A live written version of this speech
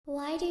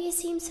do you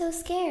seem so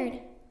scared?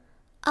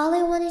 All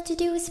I wanted to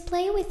do was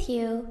play with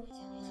you.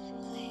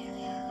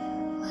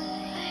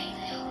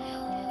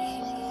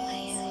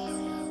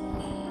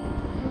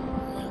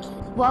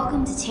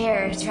 Welcome to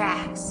Terror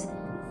Tracks.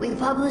 We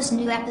publish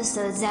new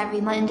episodes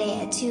every Monday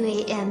at 2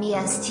 a.m.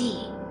 EST.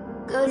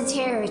 Go to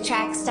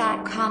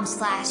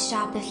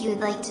terrortracks.com/shop if you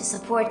would like to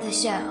support the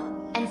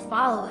show, and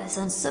follow us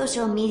on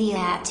social media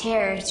at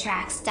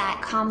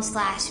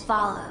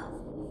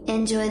terrortracks.com/follow.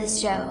 Enjoy the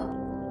show.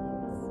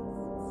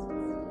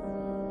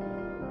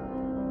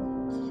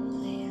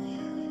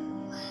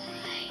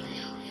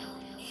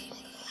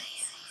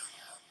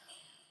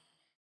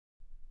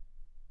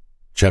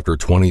 Chapter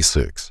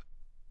 26.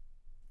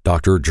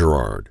 Dr.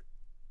 Jerard.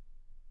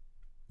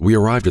 We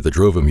arrived at the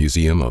Drova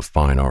Museum of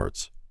Fine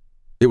Arts.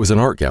 It was an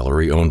art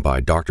gallery owned by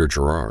Dr.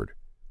 Jerard.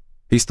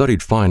 He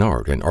studied fine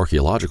art and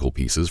archaeological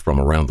pieces from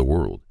around the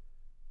world.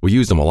 We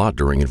used him a lot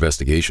during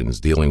investigations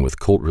dealing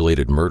with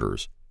cult-related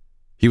murders.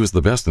 He was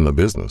the best in the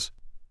business.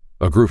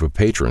 A group of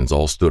patrons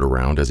all stood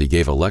around as he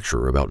gave a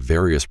lecture about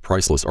various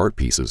priceless art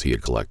pieces he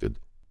had collected.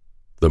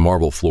 The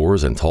marble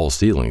floors and tall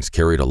ceilings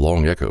carried a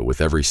long echo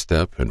with every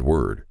step and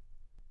word.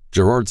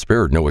 Jerard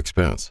spared no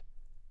expense.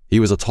 He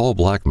was a tall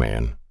black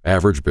man,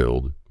 average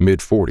build,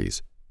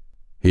 mid-40s.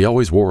 He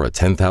always wore a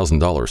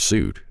 $10,000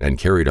 suit and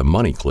carried a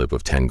money clip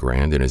of 10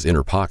 grand in his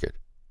inner pocket.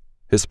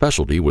 His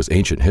specialty was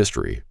ancient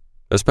history,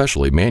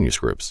 especially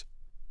manuscripts.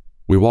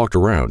 We walked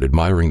around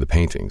admiring the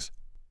paintings.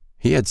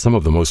 He had some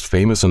of the most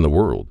famous in the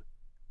world: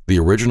 the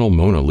original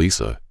Mona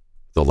Lisa,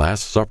 the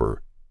Last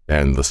Supper,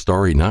 and the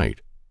Starry Night.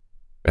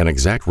 An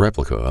exact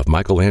replica of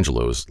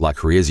Michelangelo's La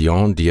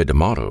Creazione di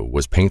Adamato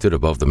was painted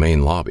above the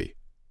main lobby.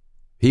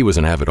 He was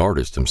an avid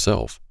artist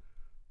himself.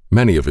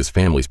 Many of his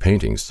family's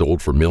paintings sold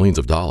for millions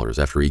of dollars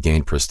after he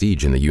gained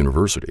prestige in the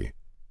university.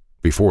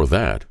 Before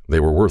that,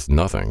 they were worth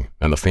nothing,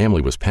 and the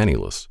family was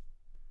penniless.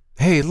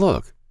 "Hey,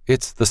 look,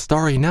 it's the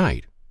Starry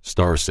Night,"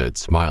 Star said,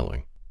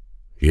 smiling.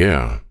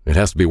 "Yeah, it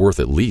has to be worth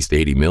at least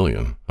 80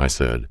 million, I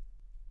said.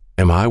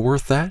 "Am I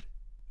worth that?"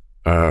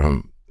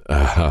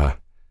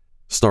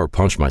 Star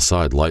punched my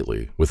side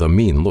lightly, with a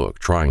mean look,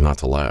 trying not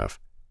to laugh.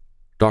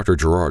 Dr.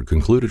 Jerard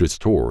concluded his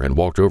tour and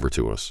walked over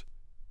to us.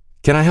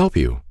 "Can I help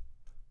you?"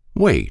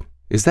 "Wait,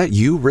 is that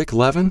you, Rick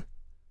Levin?"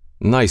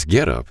 "Nice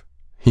getup.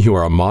 You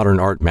are a modern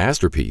art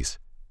masterpiece.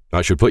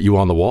 I should put you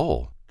on the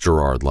wall,"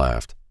 Jerard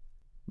laughed.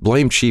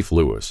 "Blame Chief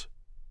Lewis.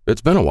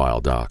 It's been a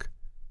while, Doc.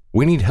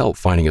 We need help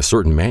finding a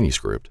certain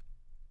manuscript."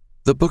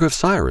 "The Book of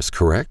Cyrus,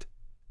 correct?"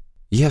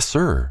 "Yes,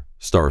 sir,"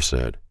 Star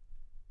said.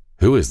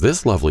 "Who is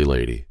this lovely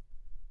lady?"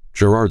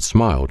 Jerard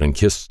smiled and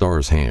kissed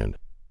Star's hand.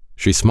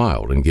 She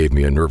smiled and gave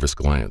me a nervous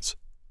glance.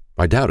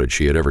 I doubted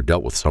she had ever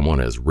dealt with someone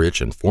as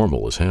rich and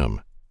formal as him.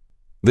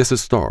 "This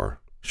is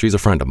Star. She's a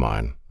friend of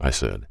mine," I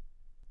said.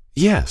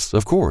 "Yes,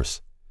 of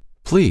course.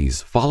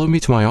 Please, follow me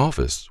to my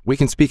office. We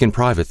can speak in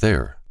private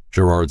there,"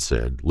 Jerard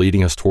said,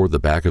 leading us toward the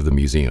back of the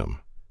museum.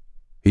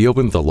 He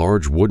opened the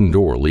large wooden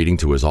door leading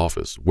to his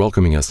office,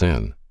 welcoming us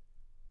in.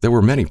 There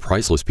were many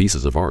priceless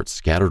pieces of art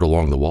scattered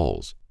along the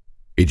walls: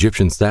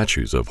 Egyptian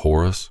statues of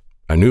Horus,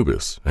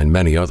 Anubis, and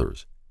many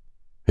others.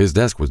 His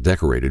desk was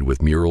decorated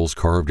with murals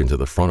carved into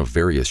the front of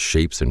various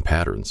shapes and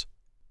patterns.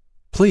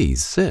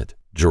 "Please sit,"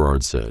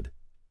 Jerard said.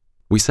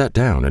 We sat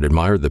down and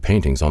admired the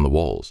paintings on the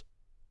walls.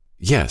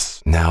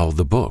 "Yes, now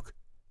the book.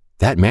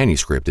 That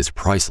manuscript is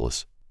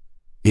priceless.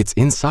 It's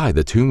inside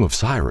the tomb of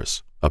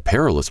Cyrus, a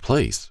perilous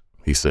place,"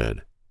 he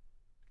said.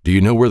 "Do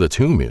you know where the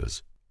tomb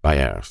is?" I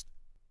asked.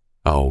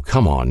 "Oh,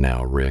 come on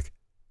now, Rick.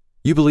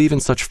 You believe in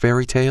such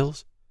fairy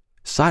tales?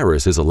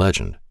 Cyrus is a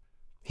legend.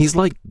 He's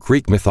like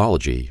Greek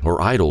mythology or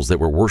idols that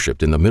were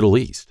worshipped in the Middle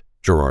East,"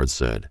 Jerard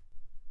said.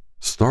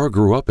 "Star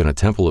grew up in a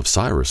temple of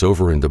Cyrus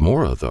over in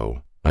Demora,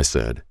 though," I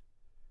said.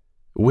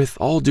 "With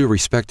all due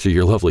respect to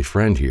your lovely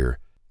friend here,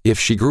 if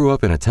she grew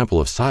up in a temple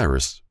of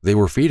Cyrus, they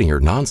were feeding her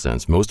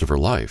nonsense most of her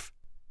life."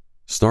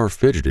 Star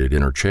fidgeted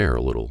in her chair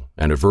a little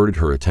and averted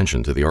her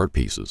attention to the art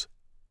pieces.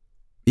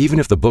 "Even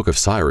if the Book of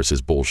Cyrus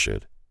is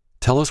bullshit,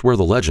 tell us where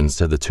the legend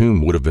said the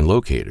tomb would have been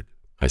located,"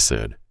 I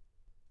said.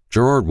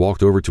 Jerard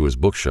walked over to his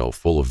bookshelf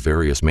full of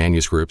various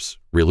manuscripts,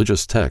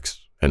 religious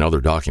texts, and other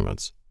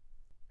documents.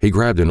 He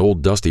grabbed an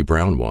old dusty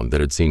brown one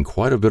that had seen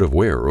quite a bit of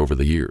wear over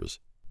the years.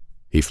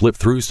 He flipped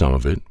through some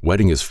of it,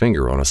 wetting his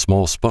finger on a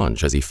small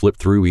sponge as he flipped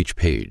through each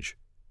page.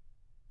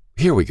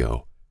 "Here we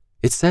go.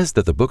 It says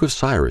that the Book of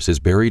Cyrus is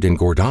buried in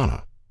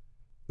Gordana.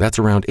 That's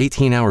around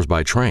 18 hours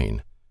by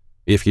train.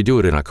 If you do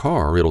it in a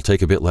car, it'll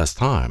take a bit less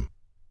time.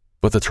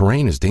 But the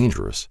terrain is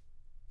dangerous.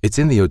 It's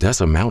in the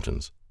Odessa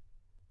Mountains.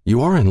 You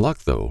are in luck,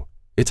 though.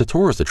 It's a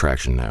tourist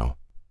attraction now.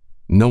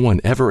 No one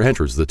ever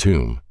enters the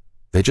tomb.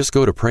 They just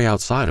go to pray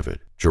outside of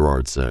it,"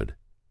 Jerard said.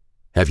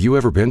 "Have you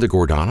ever been to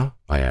Gordana?"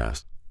 I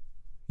asked.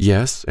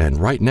 "Yes, and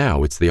right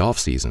now it's the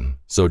off-season,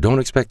 so don't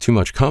expect too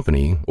much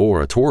company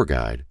or a tour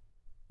guide.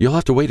 You'll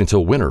have to wait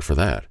until winter for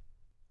that."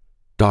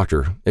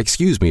 "Doctor,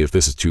 excuse me if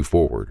this is too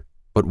forward,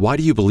 but why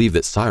do you believe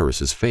that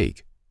Cyrus is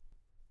fake?"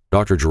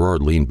 Dr.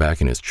 Jerard leaned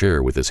back in his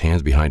chair with his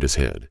hands behind his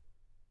head.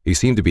 He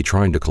seemed to be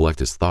trying to collect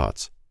his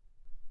thoughts.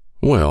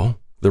 "Well,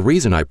 The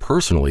reason I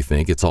personally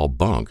think it's all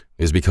bunk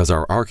is because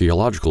our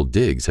archaeological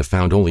digs have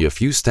found only a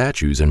few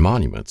statues and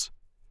monuments.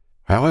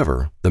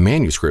 However, the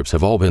manuscripts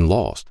have all been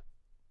lost.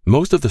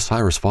 Most of the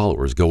Cyrus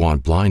followers go on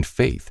blind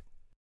faith.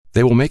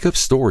 They will make up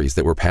stories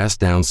that were passed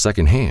down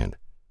secondhand.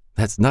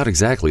 That's not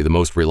exactly the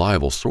most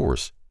reliable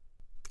source.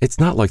 It's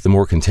not like the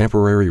more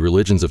contemporary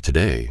religions of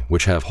today,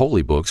 which have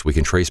holy books we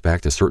can trace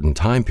back to certain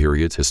time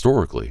periods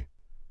historically.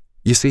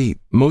 You see,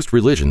 most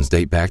religions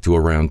date back to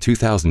around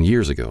 2,000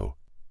 years ago.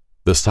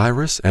 The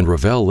Cyrus and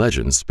Ravel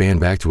legends span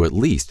back to at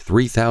least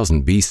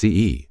 3000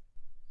 BCE.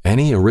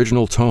 Any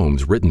original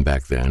tomes written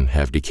back then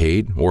have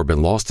decayed or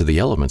been lost to the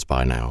elements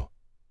by now.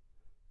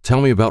 Tell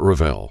me about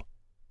Ravel.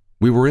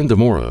 We were in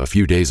Demora a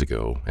few days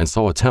ago and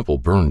saw a temple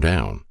burned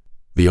down.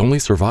 The only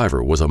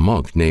survivor was a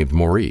monk named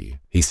Maury.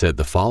 He said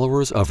the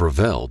followers of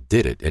Ravel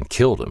did it and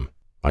killed him.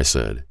 I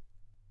said,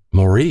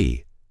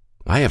 Maury?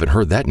 I haven't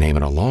heard that name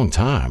in a long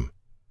time.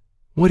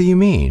 What do you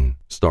mean?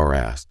 Star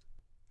asked.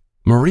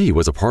 Maury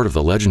was a part of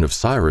the legend of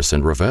Cyrus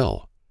and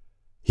Ravel.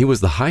 He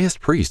was the highest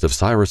priest of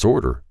Cyrus'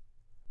 order.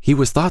 He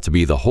was thought to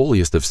be the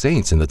holiest of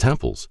saints in the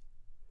temples.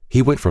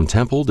 He went from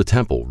temple to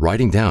temple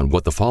writing down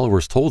what the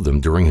followers told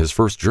them during his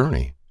first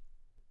journey.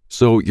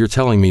 So you're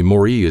telling me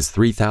Maury is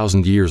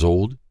 3,000 years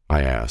old?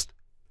 I asked.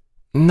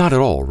 Not at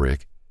all,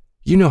 Rick.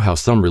 You know how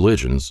some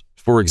religions,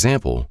 for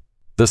example,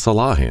 the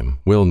Salahim,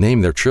 will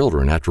name their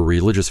children after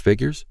religious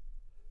figures?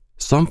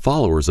 Some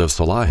followers of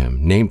Salahim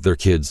named their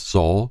kids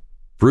Saul,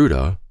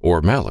 Bruda,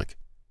 or Malik.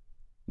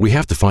 We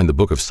have to find the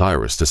Book of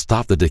Cyrus to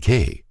stop the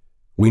decay.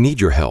 We need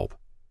your help.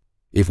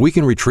 If we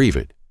can retrieve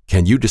it,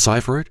 can you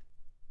decipher it?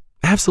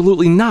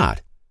 Absolutely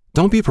not.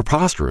 Don't be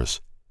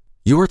preposterous.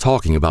 You are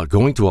talking about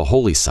going to a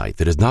holy site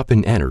that has not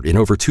been entered in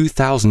over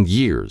 2,000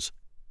 years.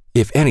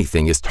 If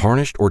anything is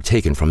tarnished or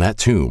taken from that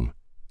tomb,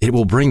 it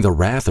will bring the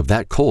wrath of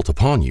that cult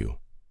upon you.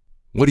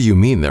 What do you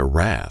mean their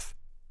wrath?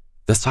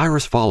 The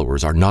Cyrus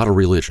followers are not a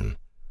religion.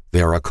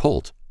 They are a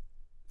cult.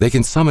 They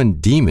can summon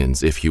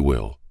demons, if you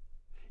will.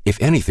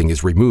 If anything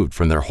is removed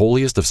from their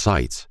holiest of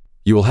sites,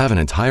 you will have an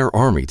entire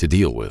army to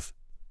deal with.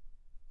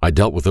 I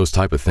dealt with those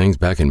type of things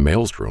back in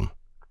Maelstrom.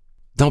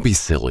 Don't be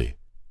silly.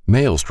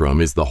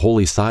 Maelstrom is the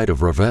holy site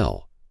of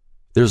Ravel.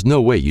 There's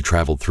no way you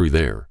traveled through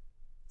there.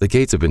 The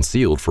gates have been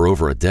sealed for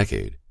over a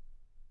decade.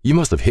 You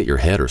must have hit your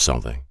head or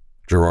something,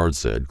 Jerard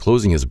said,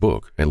 closing his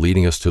book and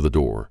leading us to the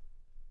door.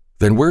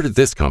 Then where did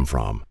this come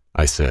from?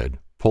 I said,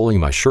 pulling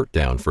my shirt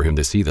down for him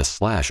to see the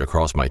slash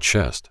across my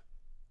chest.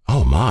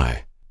 Oh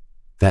my.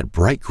 That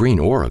bright green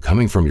aura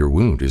coming from your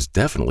wound is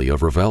definitely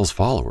of Ravel's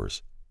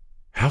followers.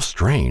 How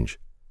strange.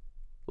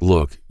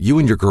 Look, you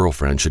and your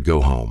girlfriend should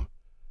go home.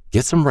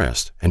 Get some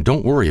rest and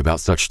don't worry about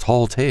such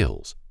tall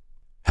tales.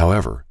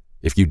 However,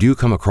 if you do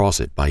come across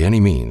it by any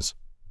means,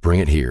 bring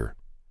it here.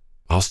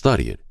 I'll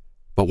study it,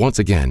 but once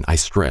again, I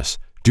stress,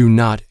 do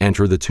not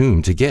enter the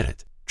tomb to get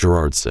it,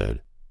 Jerard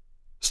said.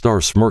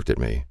 Star smirked at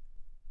me.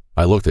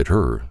 I looked at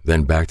her,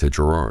 then back to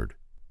Jerard.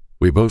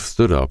 We both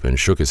stood up and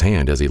shook his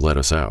hand as he led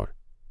us out.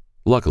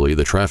 Luckily,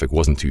 the traffic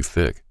wasn't too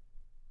thick.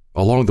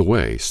 Along the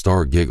way,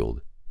 Star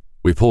giggled.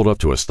 We pulled up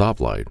to a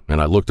stoplight,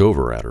 and I looked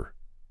over at her.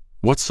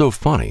 What's so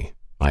funny?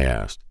 I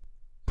asked.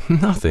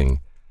 Nothing.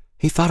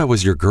 He thought I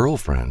was your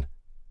girlfriend.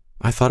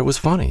 I thought it was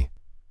funny.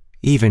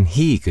 Even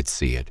he could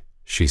see it,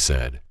 she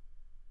said.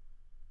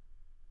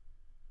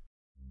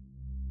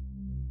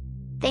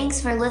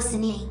 Thanks for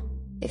listening.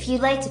 If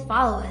you'd like to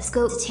follow us,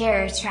 go to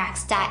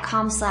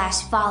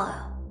terrortracks.com/follow.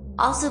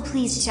 Also,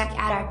 please check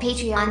out our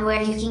Patreon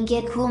where you can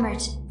get cool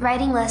merch,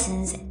 writing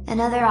lessons,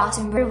 and other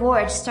awesome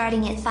rewards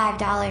starting at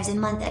 $5 a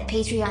month at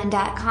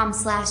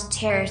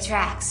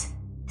patreon.com/terrortracks.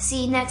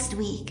 See you next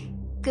week.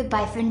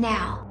 Goodbye for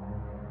now.